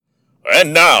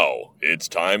And now, it's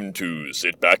time to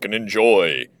sit back and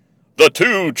enjoy the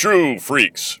Two True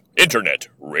Freaks Internet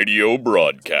Radio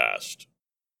Broadcast.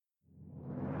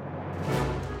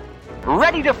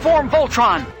 Ready to form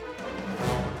Voltron!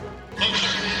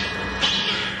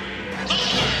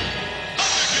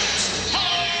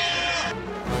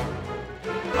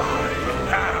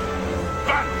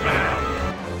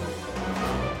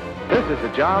 This is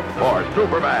a job for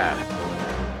Superman.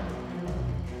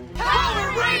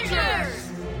 Power Rangers!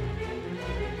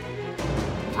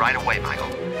 Right away, Michael.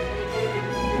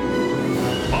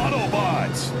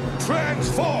 Autobots,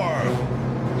 transform!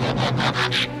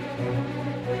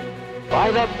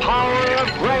 By the power of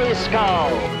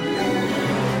Grayskull!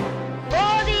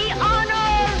 For the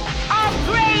honor of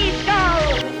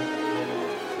Grayskull!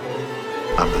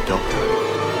 I'm the Doctor.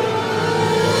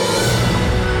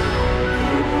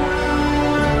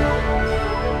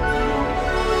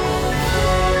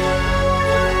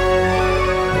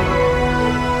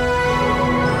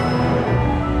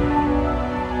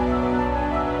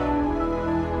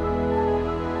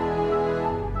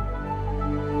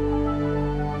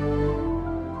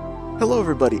 Hello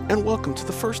everybody, and welcome to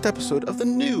the first episode of the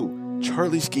new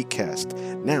Charlie's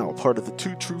Geekcast, now part of the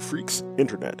Two True Freaks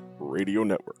Internet Radio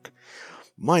Network.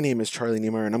 My name is Charlie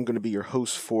Niemeyer, and I'm going to be your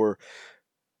host for,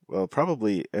 well,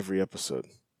 probably every episode,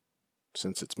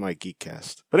 since it's my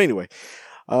Geekcast. But anyway,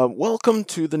 welcome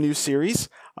to the new series.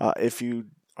 If you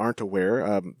aren't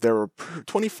aware, there are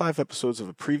 25 episodes of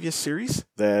a previous series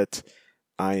that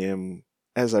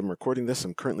as I'm recording this,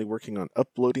 I'm currently working on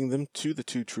uploading them to the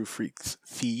Two True Freaks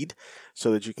feed so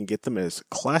that you can get them as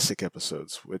classic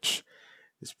episodes, which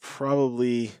is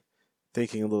probably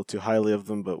thinking a little too highly of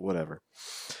them, but whatever.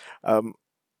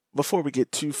 Before we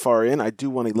get too far in, I do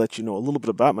want to let you know a little bit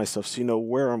about myself so you know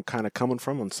where I'm kind of coming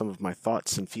from on some of my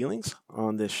thoughts and feelings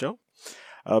on this show,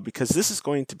 because this is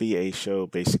going to be a show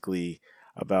basically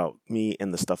about me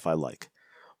and the stuff I like.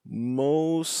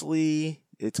 Mostly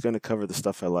it's going to cover the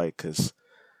stuff I like because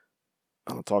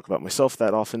I don't talk about myself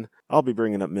that often. I'll be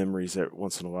bringing up memories every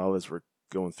once in a while as we're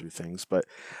going through things. But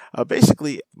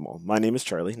basically, well, my name is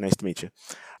Charlie. Nice to meet you.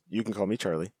 You can call me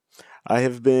Charlie. I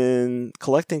have been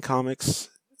collecting comics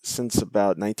since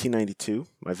about 1992.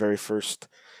 My very first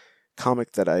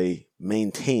comic that I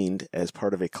maintained as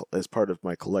part of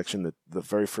my collection, the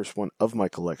very first one of my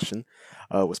collection,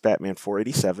 was Batman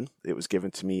 487. It was given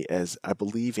to me as, I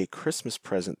believe, a Christmas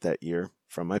present that year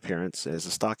from my parents as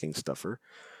a stocking stuffer.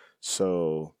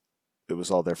 So it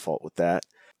was all their fault with that.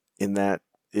 In that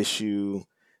issue,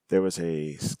 there was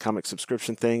a comic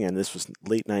subscription thing, and this was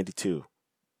late 92.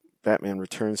 Batman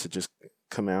Returns had just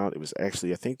come out. It was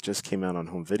actually, I think, just came out on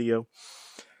home video.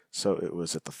 So it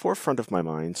was at the forefront of my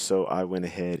mind. So I went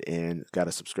ahead and got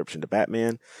a subscription to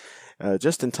Batman,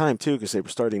 just in time, too, because they were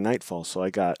starting Nightfall. So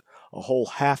I got a whole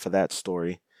half of that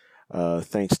story,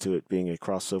 thanks to it being a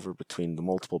crossover between the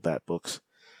multiple Bat books.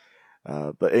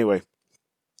 But anyway,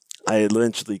 I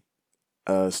eventually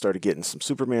started getting some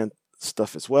Superman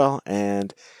stuff as well,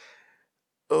 and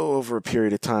over a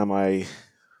period of time, I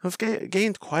have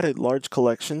gained quite a large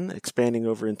collection, expanding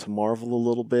over into Marvel a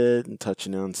little bit and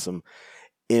touching on some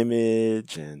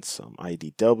Image and some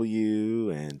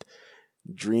IDW and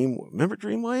Remember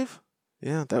Dreamwave?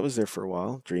 Yeah, that was there for a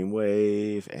while.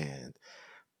 Dreamwave and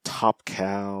Top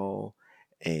Cow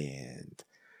and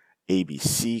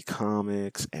ABC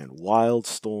Comics and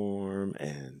Wildstorm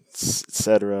and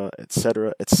etc.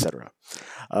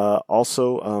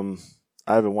 Also,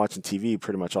 I've been watching TV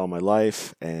pretty much all my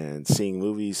life and seeing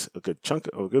movies a good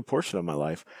portion of my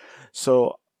life.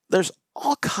 So there's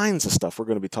all kinds of stuff we're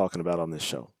going to be talking about on this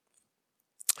show.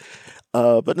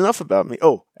 But enough about me.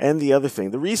 Oh, and the other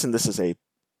thing, the reason this is a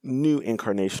new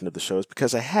incarnation of the show is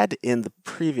because I had to end the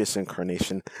previous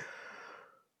incarnation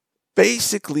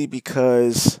basically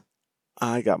because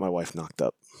I got my wife knocked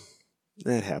up.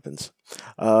 That happens.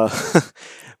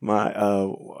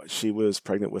 She was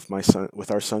pregnant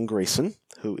with our son Grayson,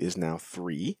 who is now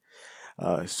 3,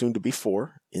 soon to be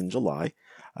 4 in July.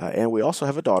 And we also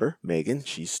have a daughter, Megan.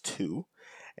 She's 2.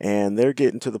 And they're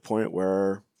getting to the point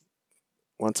where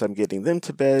once I'm getting them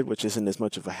to bed, which isn't as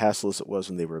much of a hassle as it was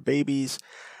when they were babies,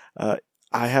 I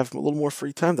have a little more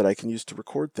free time that I can use to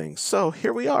record things. So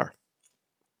here we are.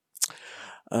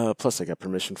 Plus, I got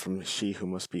permission from She Who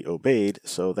Must Be Obeyed,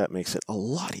 so that makes it a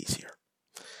lot easier.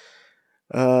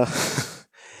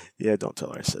 Yeah, don't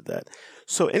tell her I said that.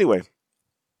 So anyway,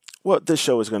 what this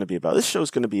show is going to be about. This show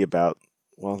is going to be about,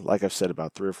 well, like I've said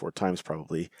about 3 or 4 times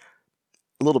probably,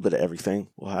 a little bit of everything.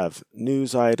 We'll have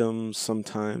news items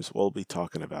sometimes. We'll be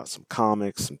talking about some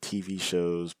comics, some TV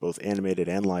shows, both animated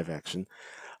and live action.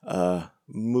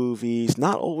 Movies,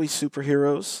 not always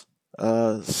superheroes.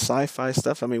 sci-fi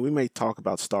stuff. I mean, we may talk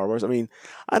about Star Wars. I mean,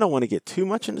 I don't want to get too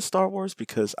much into Star Wars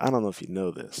because I don't know if you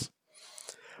know this,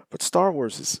 but Star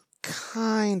Wars is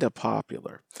kind of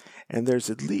popular. And there's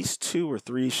at least 2 or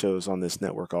 3 shows on this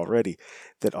network already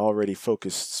that already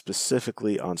focus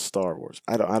specifically on Star Wars.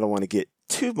 I don't want to get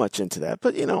too much into that,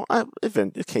 but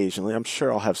occasionally, I'm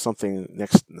sure I'll have something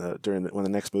next when the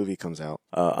next movie comes out.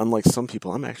 Unlike some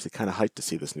people, I'm actually kind of hyped to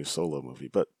see this new Solo movie,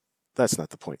 but that's not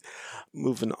the point.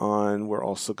 Moving on, we're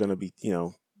also going to be,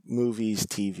 movies,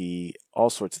 TV, all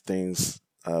sorts of things,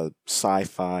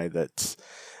 sci-fi that's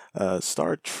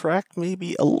Star Trek,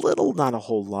 maybe a little, not a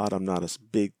whole lot. I'm not a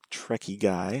big Trekkie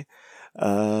guy.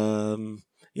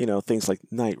 Things like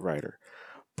Knight Rider,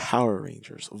 Power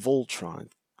Rangers, Voltron,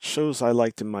 shows I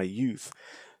liked in my youth,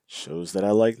 shows that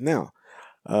I like now,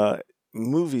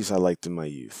 movies I liked in my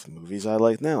youth, movies I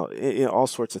like now, all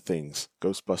sorts of things,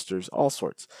 Ghostbusters, all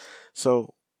sorts.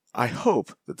 So I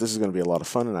hope that this is going to be a lot of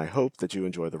fun, and I hope that you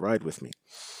enjoy the ride with me.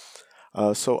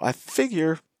 So I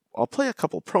figure I'll play a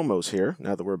couple promos here,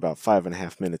 now that we're about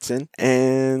 5.5 minutes in,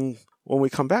 and when we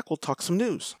come back, we'll talk some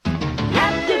news.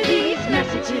 After these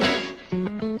messages,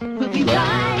 we'll be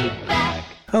right back.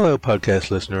 Hello,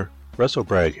 podcast listener. Russell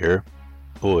Bragg here.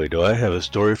 Boy, do I have a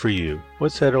story for you.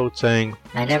 What's that old saying?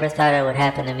 I never thought it would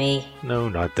happen to me. No,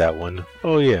 not that one.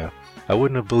 Oh yeah, I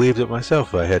wouldn't have believed it myself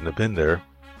if I hadn't have been there.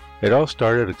 It all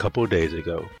started a couple of days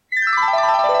ago.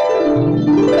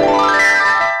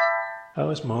 I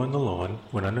was mowing the lawn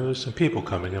when I noticed some people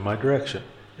coming in my direction.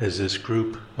 As this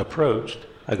group approached,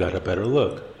 I got a better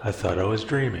look. I thought I was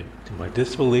dreaming. To my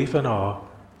disbelief and awe,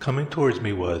 coming towards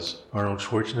me was Arnold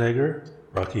Schwarzenegger,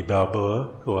 Rocky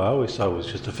Balboa, who I always thought was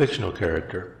just a fictional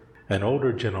character, an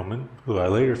older gentleman who I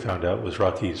later found out was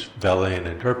Rocky's valet and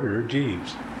interpreter,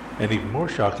 Jeeves, and even more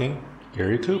shocking,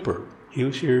 Gary Cooper. He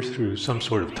was here through some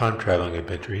sort of time-traveling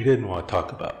adventure he didn't want to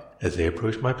talk about. As they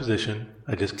approached my position,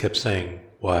 I just kept saying,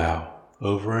 "Wow,"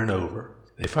 over and over.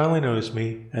 They finally noticed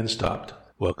me and stopped.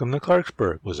 "Welcome to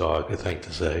Clarksburg," was all I could think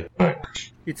to say.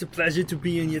 It's a pleasure to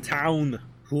be in your town.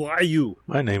 Who are you?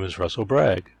 My name is Russell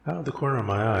Bragg. Out of the corner of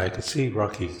my eye, I could see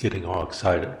Rocky getting all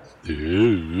excited.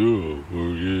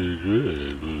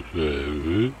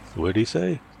 What'd he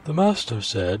say? "The Master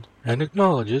said, and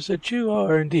acknowledges that you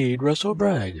are indeed Russell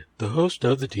Bragg, the host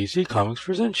of the DC Comics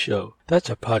Presents show.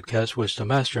 That's a podcast which the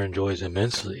Master enjoys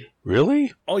immensely."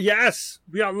 Really? Oh, yes.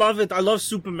 I love it. I love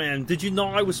Superman. Did you know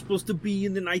I was supposed to be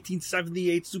in the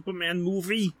 1978 Superman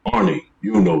movie? Arnie,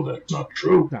 you know that's not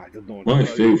true. I don't know. My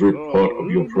favorite part of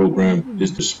your program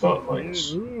is the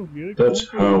spotlights. That's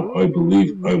how I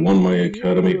believe I won my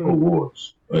Academy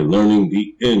Awards, by learning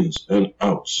the ins and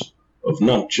outs of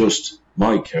not just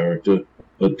my character,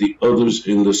 but the others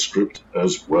in the script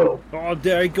as well. Oh,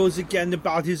 there he goes again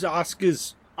about his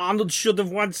Oscars. Arnold should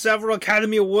have won several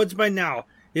Academy Awards by now,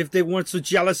 if they weren't so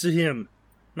jealous of him.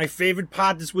 My favorite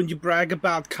part is when you brag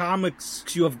about comics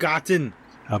you have gotten.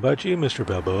 How about you, Mr.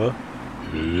 Balboa?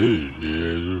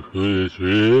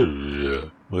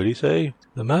 What'd he say?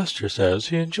 "The Master says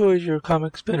he enjoys your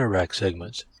comic spinner rack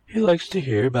segments. He likes to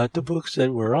hear about the books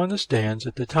that were on the stands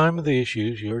at the time of the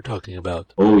issues you're talking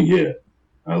about." Oh yeah,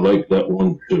 I like that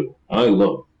one too. I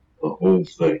love the whole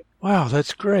thing. Wow,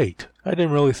 that's great. I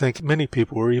didn't really think many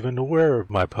people were even aware of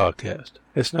my podcast.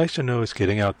 It's nice to know it's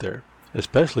getting out there,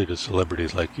 especially to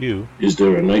celebrities like you. Is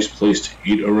there a nice place to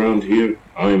eat around here?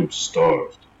 I'm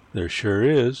starved. There sure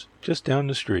is, just down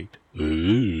the street.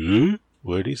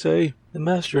 What'd he say? "The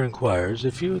Master inquires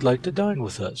if you would like to dine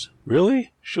with us."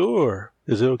 Really? Sure.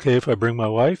 Is it okay if I bring my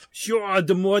wife? Sure,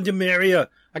 the more the merrier.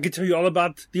 I can tell you all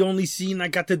about the only scene I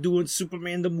got to do in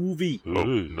Superman the movie. No,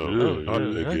 not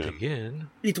again.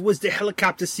 It was the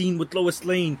helicopter scene with Lois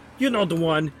Lane. You know the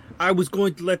one. I was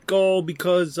going to let go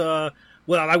because, I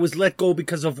was let go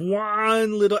because of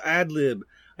one little ad-lib.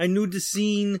 I knew the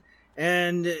scene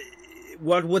and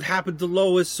what would happen to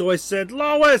Lois, so I said,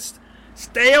 "Lois,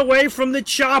 stay away from the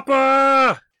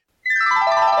chopper!"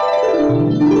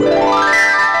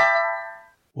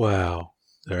 Wow,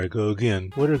 there I go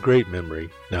again. What a great memory.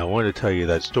 Now, I wanted to tell you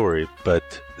that story,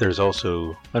 but there's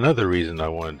also another reason I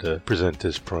wanted to present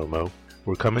this promo.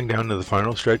 We're coming down to the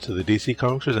final stretch of the DC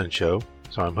Comics Presents show,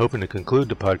 so I'm hoping to conclude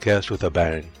the podcast with a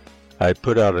bang. I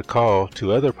put out a call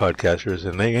to other podcasters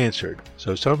and they answered,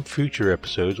 so some future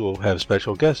episodes will have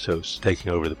special guest hosts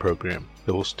taking over the program.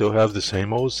 It will still have the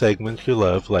same old segments you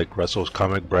love, like Russell's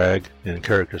Comic Brag and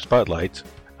Character Spotlights.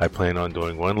 I plan on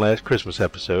doing one last Christmas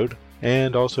episode,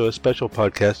 and also a special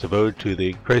podcast devoted to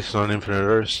the Crisis on Infinite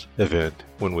Earths event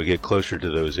when we get closer to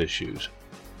those issues.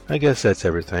 I guess that's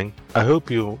everything. I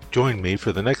hope you'll join me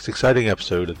for the next exciting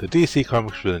episode of the DC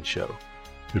Comics Presents show.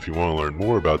 If you want to learn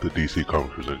more about the DC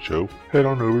Comics Presents show, head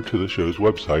on over to the show's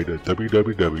website at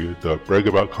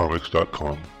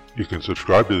www.bragaboutcomics.com. You can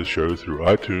subscribe to the show through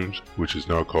iTunes, which is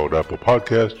now called Apple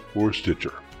Podcast, or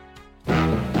Stitcher.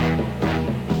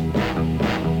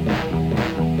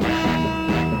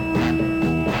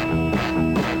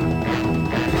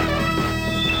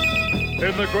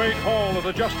 In the great hall of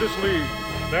the Justice League,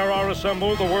 there are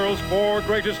assembled the world's 4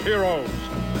 greatest heroes,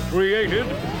 created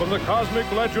from the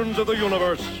cosmic legends of the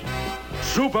universe.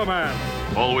 Superman.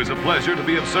 Always a pleasure to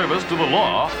be of service to the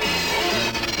law.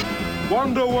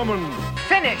 Wonder Woman.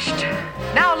 Finished.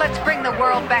 Now let's bring the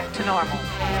world back to normal.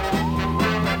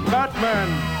 Batman.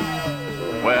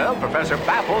 Well, Professor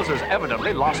Baffles has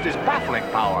evidently lost his baffling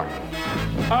power.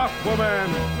 Aquaman.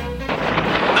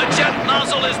 The jet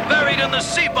nozzle is buried in the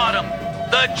sea bottom.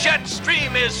 The jet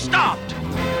stream is stopped.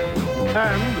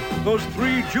 And those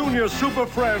 3 junior super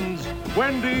friends,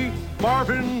 Wendy,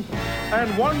 Marvin,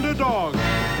 and Wonder Dog.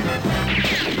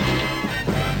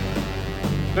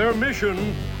 Their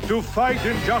mission, to fight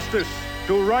injustice,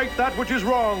 to right that which is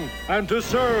wrong, and to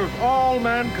serve all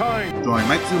mankind. Join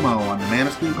Mike Zumo on the Man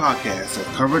of Steel podcast as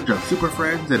coverage of Super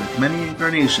Friends and its many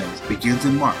incarnations begins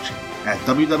in March at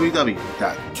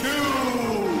www.com.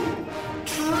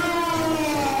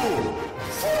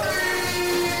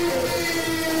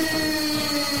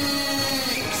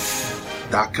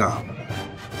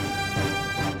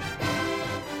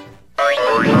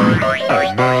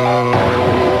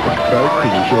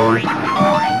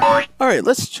 Alright,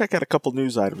 let's check out a couple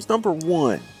news items. Number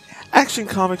 1, Action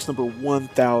Comics number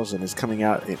 1000 is coming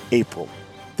out in April.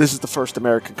 This is the first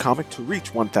American comic to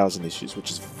reach 1000 issues,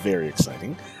 which is very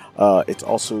exciting. It's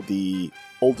also the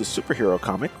oldest superhero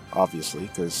comic, obviously,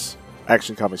 because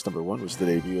Action Comics number 1 was the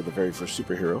debut of the very first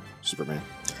superhero, Superman.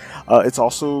 It's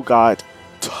also got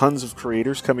tons of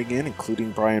creators coming in,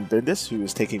 including Brian Bendis, who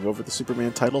is taking over the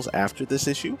Superman titles after this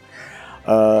issue,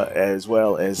 as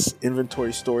well as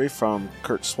inventory story from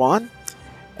Kurt Swan,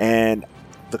 and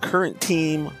the current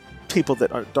team, people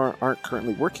that aren't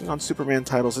currently working on Superman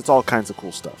titles. It's all kinds of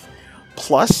cool stuff.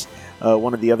 Plus,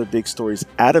 one of the other big stories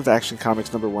out of Action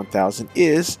Comics number 1000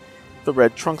 is the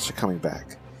Red Trunks are coming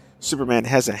back. Superman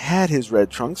hasn't had his Red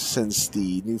Trunks since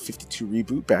the New 52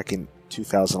 reboot back in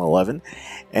 2011,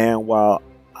 and while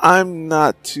I'm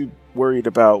not too worried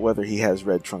about whether he has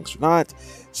red trunks or not,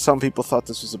 some people thought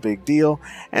this was a big deal,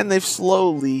 and they've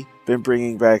slowly been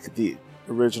bringing back the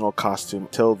original costume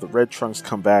till the red trunks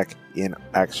come back in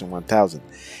Action 1000.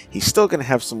 He's still going to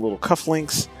have some little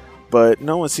cufflinks, but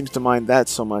no one seems to mind that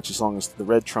so much as long as the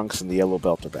red trunks and the yellow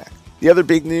belt are back. The other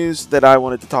big news that I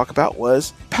wanted to talk about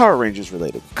was Power Rangers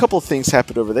related. A couple of things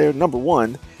happened over there. Number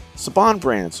 1, Saban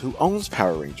Brands, who owns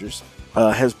Power Rangers,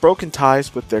 has broken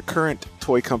ties with their current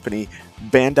toy company,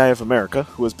 Bandai of America,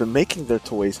 who has been making their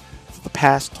toys for the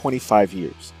past 25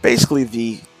 years. Basically,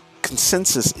 the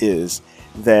consensus is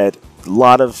that a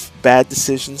lot of bad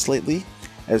decisions lately,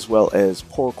 as well as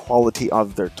poor quality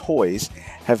of their toys,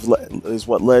 is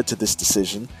what led to this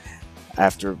decision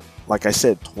after, like I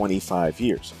said, 25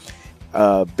 years.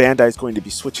 Bandai is going to be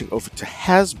switching over to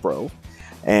Hasbro,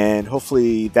 and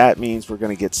hopefully that means we're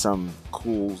going to get some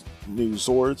cool new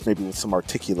Zords, maybe with some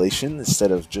articulation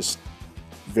instead of just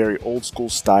very old school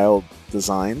style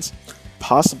designs.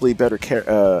 Possibly better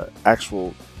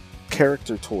actual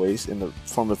character toys in the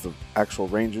form of the actual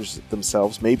Rangers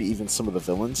themselves, maybe even some of the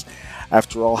villains.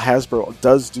 After all, Hasbro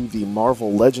does do the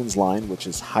Marvel Legends line, which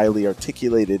is highly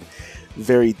articulated,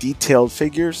 very detailed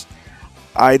figures.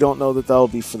 I don't know that that'll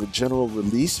be for the general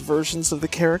release versions of the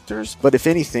characters, but if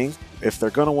anything, if they're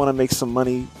going to want to make some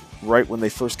money right when they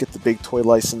first get the big toy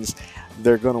license,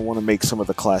 they're going to want to make some of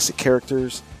the classic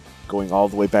characters, going all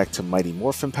the way back to Mighty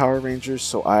Morphin Power Rangers,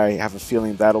 so I have a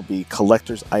feeling that'll be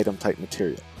collector's item type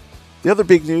material. The other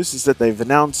big news is that they've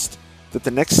announced that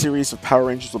the next series of Power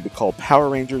Rangers will be called Power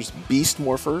Rangers Beast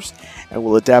Morphers and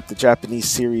will adapt the Japanese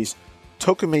series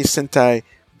Tokume Sentai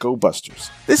Go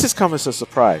Busters. This has come as a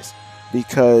surprise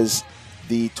because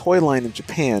the toy line in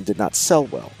Japan did not sell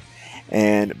well,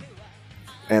 and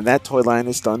that toy line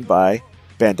is done by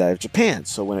Bandai of Japan.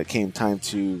 So when it came time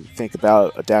to think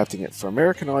about adapting it for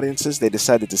American audiences, they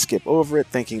decided to skip over it,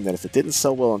 thinking that if it didn't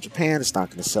sell well in Japan, it's not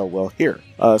going to sell well here.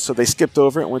 So they skipped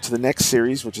over it and went to the next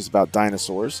series, which is about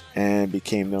dinosaurs, and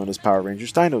became known as Power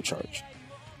Rangers Dino Charge.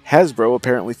 Hasbro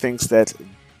apparently thinks that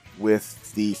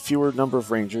with the fewer number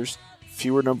of Rangers,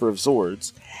 fewer number of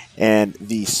Zords, and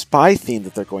the spy theme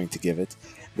that they're going to give it,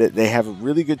 that they have a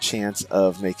really good chance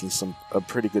of making a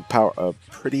pretty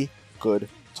good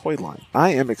toy line.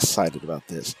 I am excited about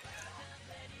this.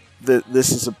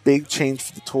 This is a big change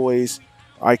for the toys.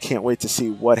 I can't wait to see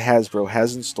what Hasbro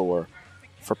has in store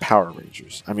for Power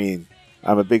Rangers. I mean,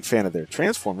 I'm a big fan of their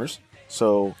Transformers,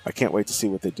 so I can't wait to see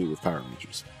what they do with Power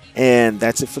Rangers. And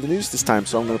that's it for the news this time,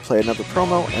 so I'm going to play another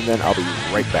promo, and then I'll be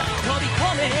right back.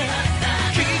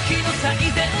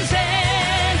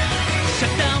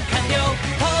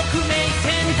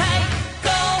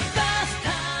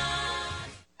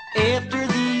 After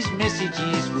these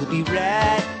messages, we'll be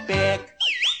right back.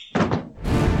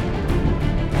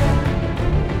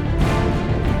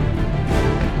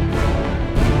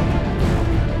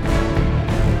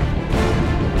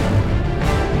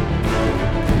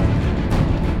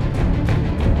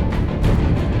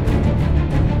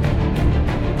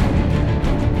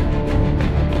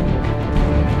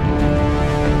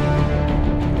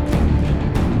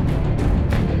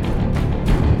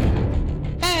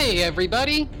 Hey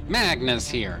everybody, Magnus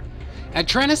here. At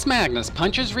Trennis Magnus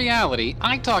Punches Reality,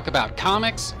 I talk about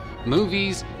comics,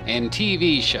 movies, and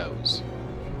TV shows.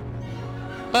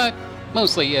 But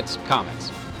mostly it's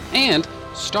comics. And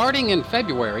starting in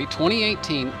February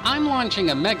 2018, I'm launching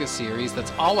a mega series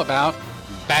that's all about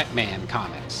Batman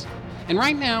comics. And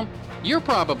right now, you're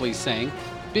probably saying,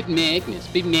 But Magnus,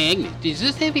 does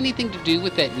this have anything to do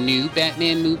with that new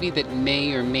Batman movie that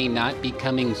may or may not be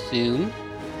coming soon?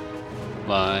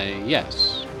 Why,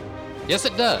 yes. Yes,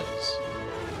 it does.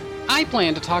 I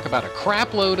plan to talk about a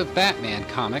crapload of Batman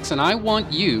comics, and I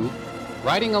want you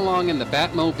riding along in the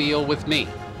Batmobile with me.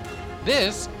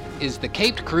 This is The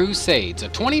Caped Crusades, a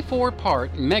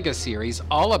 24-part mega-series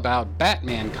all about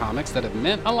Batman comics that have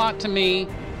meant a lot to me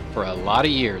for a lot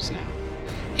of years now.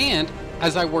 And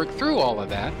as I work through all of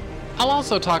that, I'll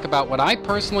also talk about what I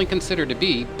personally consider to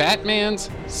be Batman's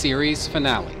series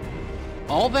finale.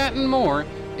 All that and more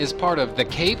is part of The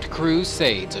Caped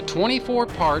Crusades, a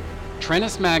 24-part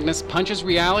Trennis Magnus Punches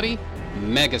Reality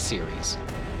mega series.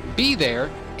 Be there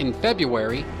in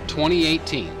February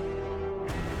 2018.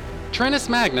 Trennis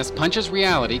Magnus Punches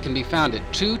Reality can be found at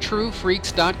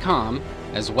twotruefreaks.com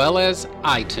as well as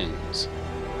iTunes.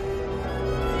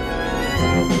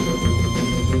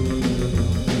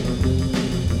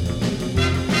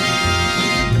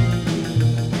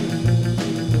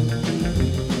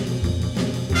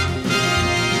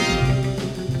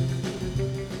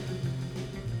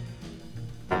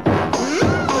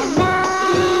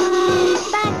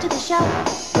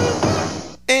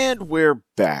 And we're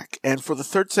back. And for the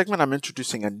third segment, I'm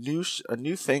introducing a new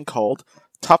thing called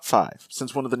Top 5.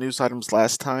 Since one of the news items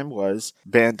last time was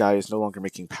Bandai is no longer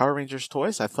making Power Rangers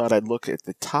toys, I thought I'd look at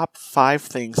the top 5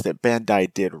 things that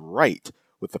Bandai did right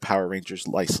with the Power Rangers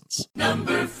license.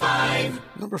 Number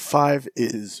 5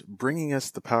 is bringing us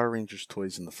the Power Rangers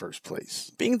toys in the first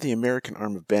place. Being the American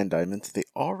arm of Bandai meant that they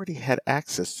already had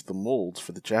access to the molds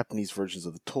for the Japanese versions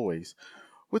of the toys,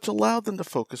 which allowed them to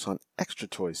focus on extra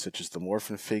toys such as the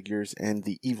Morphin figures and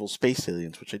the evil space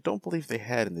aliens, which I don't believe they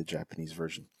had in the Japanese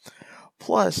version.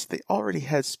 Plus, they already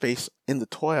had space in the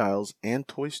toy aisles and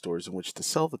toy stores in which to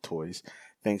sell the toys,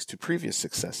 thanks to previous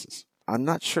successes. I'm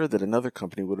not sure that another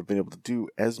company would have been able to do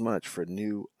as much for a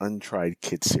new, untried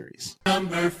kid series.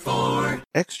 Number 4.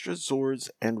 Extra Zords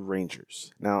and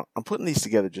Rangers. Now, I'm putting these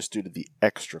together just due to the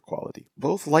extra quality.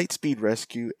 Both Lightspeed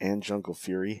Rescue and Jungle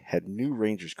Fury had new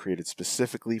Rangers created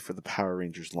specifically for the Power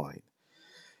Rangers line.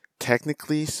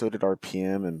 Technically, so did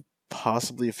RPM and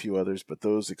possibly a few others, but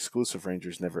those exclusive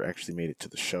Rangers never actually made it to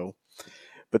the show.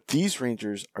 But these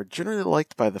Rangers are generally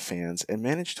liked by the fans and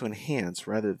manage to enhance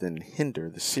rather than hinder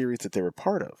the series that they were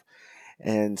part of.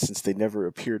 And since they never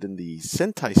appeared in the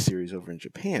Sentai series over in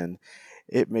Japan,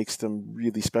 it makes them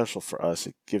really special for us.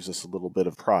 It gives us a little bit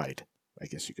of pride, I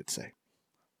guess you could say.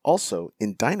 Also,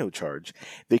 in Dino Charge,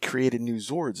 they created new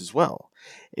Zords as well.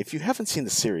 If you haven't seen the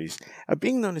series, a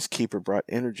being known as Keeper brought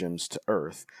Energems to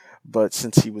Earth, but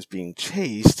since he was being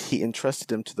chased, he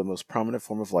entrusted him to the most prominent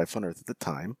form of life on Earth at the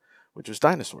time, which was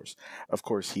dinosaurs. Of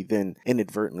course, he then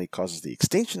inadvertently causes the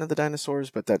extinction of the dinosaurs,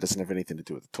 but that doesn't have anything to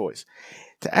do with the toys.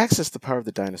 To access the power of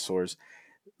the dinosaurs,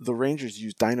 the Rangers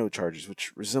use Dino Charges,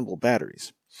 which resemble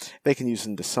batteries. They can use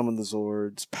them to summon the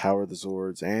Zords, power the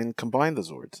Zords, and combine the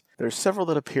Zords. There are several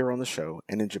that appear on the show,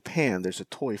 and in Japan, there's a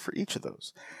toy for each of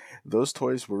those. Those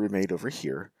toys were remade over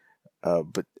here,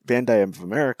 but Bandai of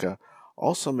America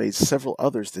also made several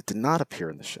others that did not appear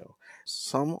in the show.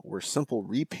 Some were simple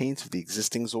repaints of the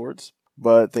existing Zords,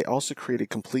 but they also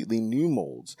created completely new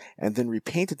molds and then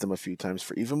repainted them a few times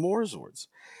for even more Zords.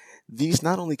 These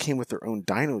not only came with their own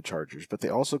Dino Chargers, but they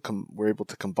also were able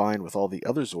to combine with all the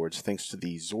other Zords thanks to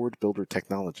the Zord Builder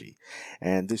technology,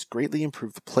 and this greatly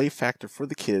improved the play factor for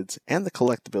the kids and the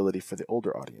collectability for the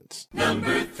older audience.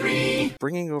 Number 3.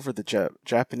 Bringing over the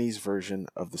Japanese version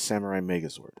of the Samurai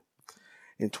Megazord.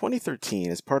 In 2013,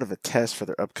 as part of a test for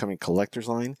their upcoming collector's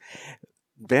line,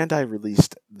 Bandai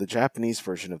released the Japanese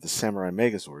version of the Samurai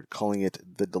Megazord, calling it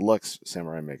the Deluxe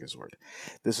Samurai Megazord.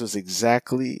 This was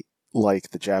exactly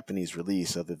like the Japanese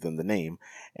release, other than the name,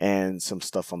 and some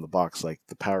stuff on the box like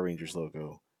the Power Rangers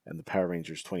logo and the Power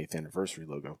Rangers 20th anniversary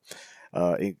logo.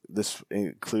 This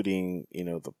including,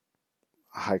 the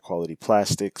high quality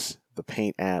plastics, the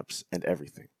paint apps, and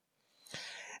everything.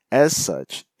 As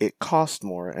such, it cost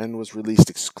more and was released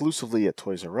exclusively at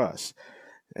Toys R Us.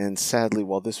 And sadly,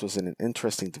 while this was an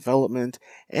interesting development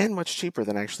and much cheaper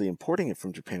than actually importing it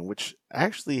from Japan, which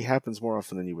actually happens more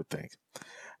often than you would think,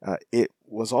 it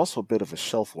was also a bit of a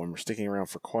shelf warmer, sticking around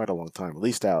for quite a long time, at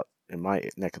least out in my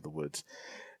neck of the woods.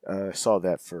 I saw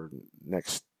that for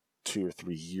next 2 or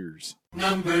 3 years.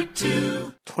 Number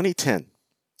 2. 2010.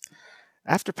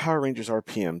 After Power Rangers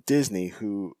RPM, Disney,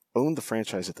 who owned the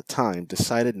franchise at the time,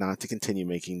 decided not to continue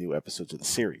making new episodes of the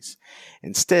series.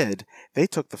 Instead, they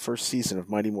took the first season of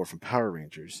Mighty Morphin Power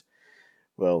Rangers,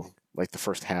 well, like the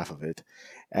first half of it,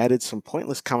 added some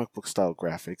pointless comic book style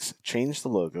graphics, changed the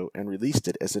logo, and released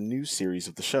it as a new series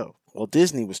of the show. While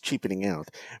Disney was cheapening out,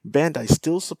 Bandai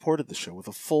still supported the show with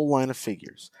a full line of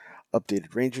figures,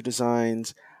 updated Ranger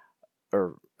designs,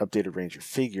 or updated Ranger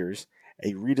figures,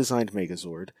 a redesigned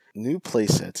Megazord, new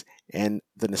playsets, and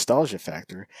the nostalgia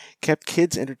factor kept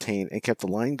kids entertained and kept the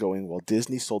line going while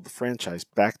Disney sold the franchise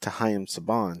back to Hayao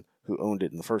Saban, who owned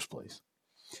it in the first place.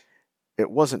 It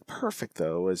wasn't perfect,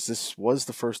 though, as this was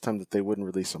the first time that they wouldn't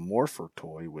release a Morpher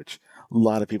toy, which a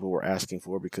lot of people were asking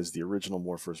for because the original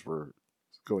Morphers were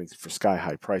going for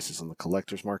sky-high prices on the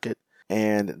collector's market,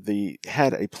 and they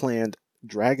had a planned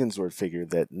Dragonzord figure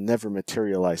that never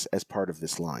materialized as part of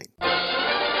this line.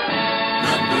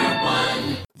 Number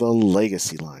 1. The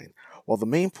Legacy line. While the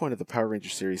main point of the Power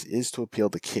Rangers series is to appeal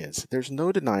to kids, there's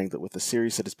no denying that with a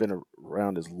series that has been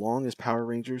around as long as Power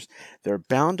Rangers, there are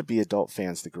bound to be adult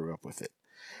fans that grew up with it.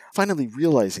 Finally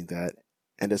realizing that,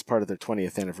 and as part of their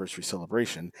 20th anniversary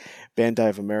celebration, Bandai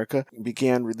of America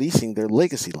began releasing their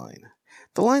Legacy line.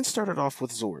 The line started off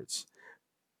with Zords.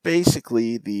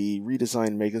 Basically, the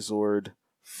redesigned Megazord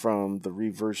from the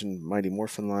reversioned Mighty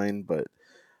Morphin line, but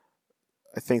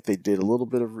I think they did a little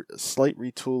bit of slight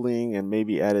retooling and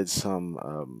maybe added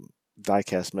some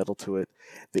die-cast metal to it.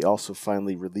 They also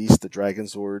finally released the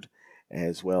Dragonzord,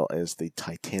 as well as the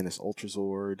Titanus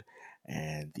Ultrazord,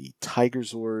 and the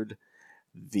Tigerzord,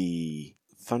 the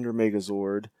Thunder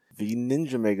Megazord, the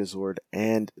Ninja Megazord,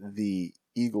 and the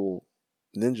Eagle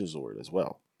Ninja Zord as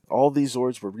well. All these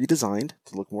Zords were redesigned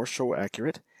to look more show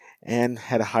accurate and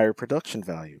had a higher production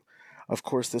value. Of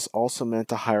course, this also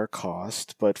meant a higher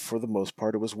cost, but for the most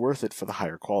part, it was worth it for the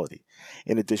higher quality.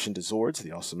 In addition to Zords,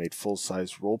 they also made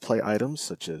full-size role-play items,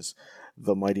 such as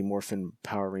the Mighty Morphin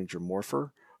Power Ranger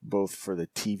Morpher, both for the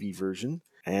TV version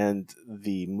and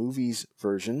the movies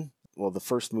version. Well, the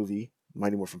first movie,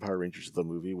 Mighty Morphin Power Rangers, the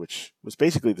movie, which was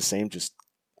basically the same, just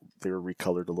they were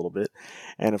recolored a little bit.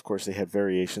 And of course, they had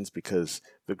variations because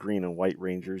the green and white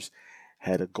Rangers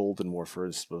had a golden morpher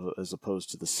as opposed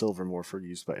to the silver morpher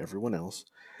used by everyone else.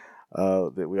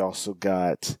 That we also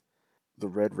got the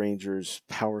Red Ranger's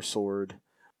Power Sword,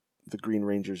 the Green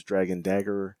Ranger's Dragon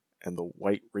Dagger, and the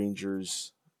White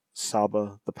Ranger's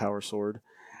Saba, the Power Sword,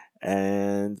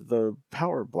 and the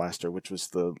Power Blaster, which was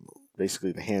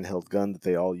basically the handheld gun that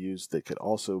they all used that could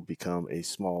also become a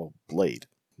small blade.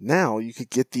 Now you could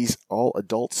get these all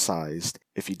adult-sized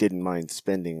if you didn't mind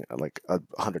spending like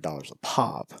 $100 a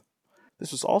pop.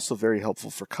 This was also very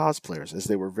helpful for cosplayers as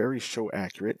they were very show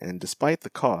accurate and, despite the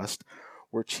cost,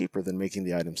 were cheaper than making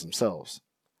the items themselves.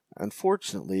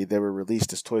 Unfortunately, they were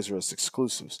released as Toys R Us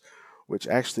exclusives, which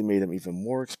actually made them even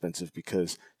more expensive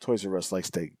because Toys R Us likes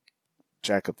to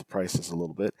jack up the prices a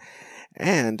little bit,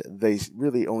 and they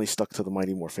really only stuck to the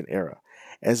Mighty Morphin era.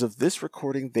 As of this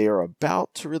recording, they are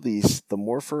about to release the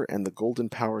Morpher and the Golden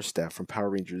Power Staff from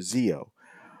Power Rangers Zeo.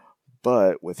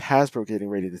 But with Hasbro getting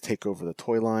ready to take over the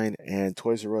toy line and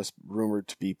Toys R Us rumored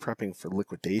to be prepping for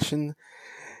liquidation,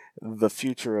 the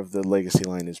future of the Legacy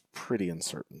line is pretty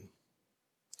uncertain.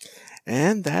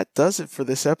 And that does it for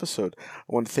this episode. I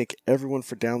want to thank everyone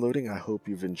for downloading. I hope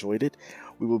you've enjoyed it.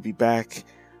 We will be back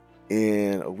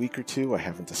in a week or two. I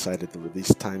haven't decided the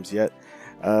release times yet.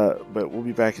 But we'll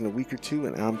be back in a week or two,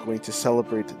 and I'm going to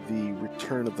celebrate the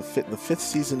return of the fifth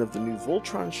season of the new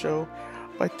Voltron show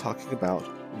by talking about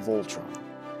Voltron.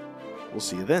 We'll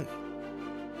see you then.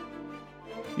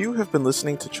 You have been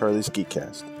listening to Charlie's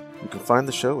Geekcast. You can find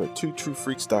the show at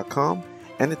twotruefreaks.com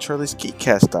and at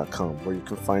charliesgeekcast.com, where you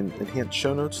can find enhanced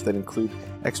show notes that include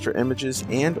extra images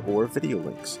and or video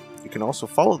links. You can also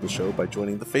follow the show by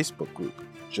joining the Facebook group.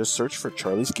 Just search for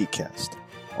Charlie's Geekcast.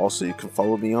 Also, you can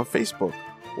follow me on Facebook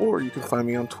or you can find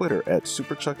me on Twitter at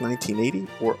SuperChuck1980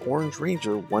 or Orange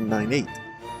Ranger 198.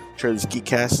 Charlie's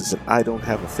Geekcast is an I Don't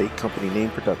Have a Fake company name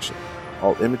production.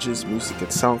 All images, music,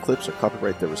 and sound clips are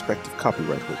copyright their respective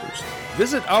copyright holders.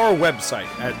 Visit our website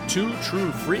at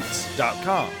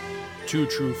twotruefreaks.com. Two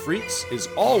True Freaks is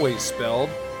always spelled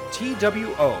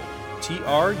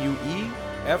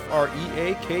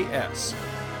TWOTRUEFREAKS.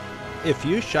 If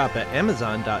you shop at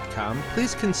Amazon.com,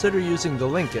 please consider using the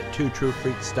link at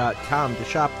twotruefreaks.com to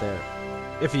shop there.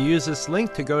 If you use this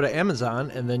link to go to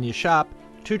Amazon and then you shop,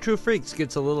 Two True Freaks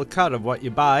gets a little cut of what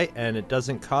you buy, and it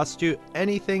doesn't cost you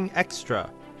anything extra.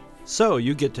 So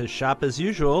you get to shop as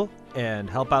usual and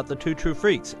help out the Two True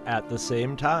Freaks at the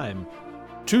same time.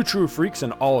 Two True Freaks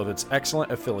and all of its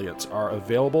excellent affiliates are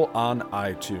available on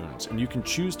iTunes, and you can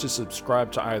choose to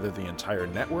subscribe to either the entire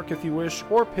network if you wish,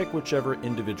 or pick whichever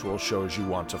individual shows you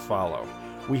want to follow.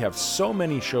 We have so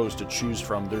many shows to choose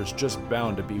from, there's just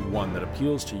bound to be one that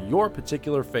appeals to your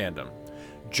particular fandom.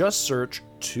 Just search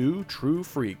Two True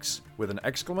Freaks with an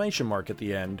exclamation mark at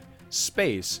the end,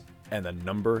 space, and the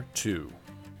number 2.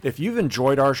 If you've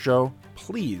enjoyed our show,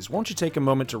 please won't you take a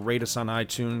moment to rate us on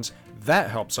iTunes? That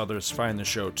helps others find the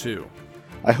show too.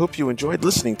 I hope you enjoyed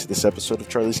listening to this episode of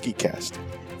Charlie's Geekcast.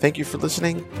 Thank you for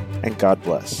listening, and God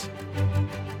bless.